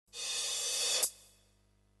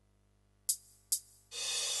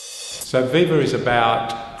So Viva is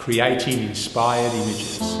about creating inspired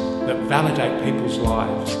images that validate people's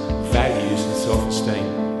lives, values and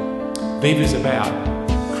self-esteem. Viva is about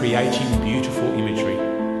creating beautiful imagery.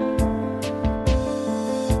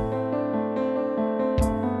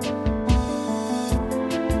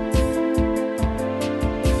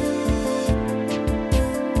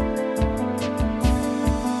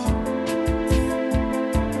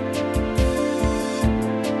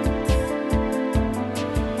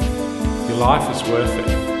 Your life is worth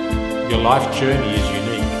it. Your life journey is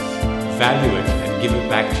unique. Value it and give it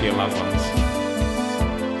back to your loved ones.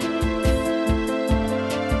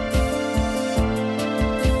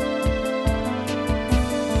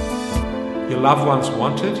 Your loved ones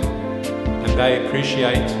want it, and they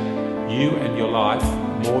appreciate you and your life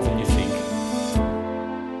more than you think.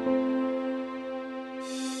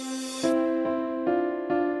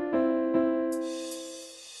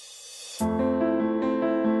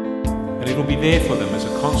 And it'll be there for them as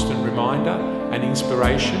a constant reminder and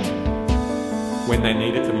inspiration when they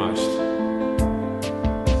need it the most.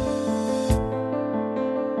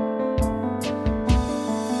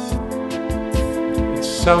 It's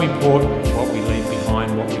so important what we leave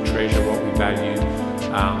behind, what we treasure, what we value,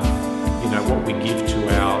 what we give to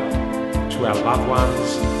our loved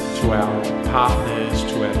ones, to our partners,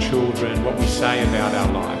 to our children, what we say about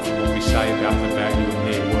our life, what we say about the value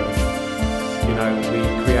and their worth.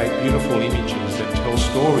 We create beautiful images that tell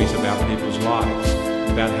stories about people's lives,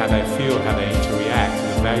 about how they feel, how they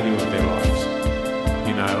interact, the value of their lives.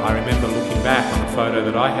 I remember looking back on a photo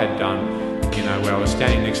that I had done, where I was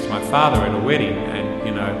standing next to my father at a wedding,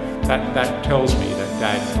 and that tells me that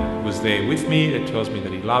Dad was there with me, it tells me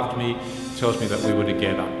that he loved me, it tells me that we were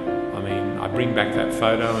together. I bring back that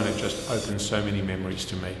photo and it just opens so many memories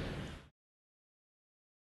to me.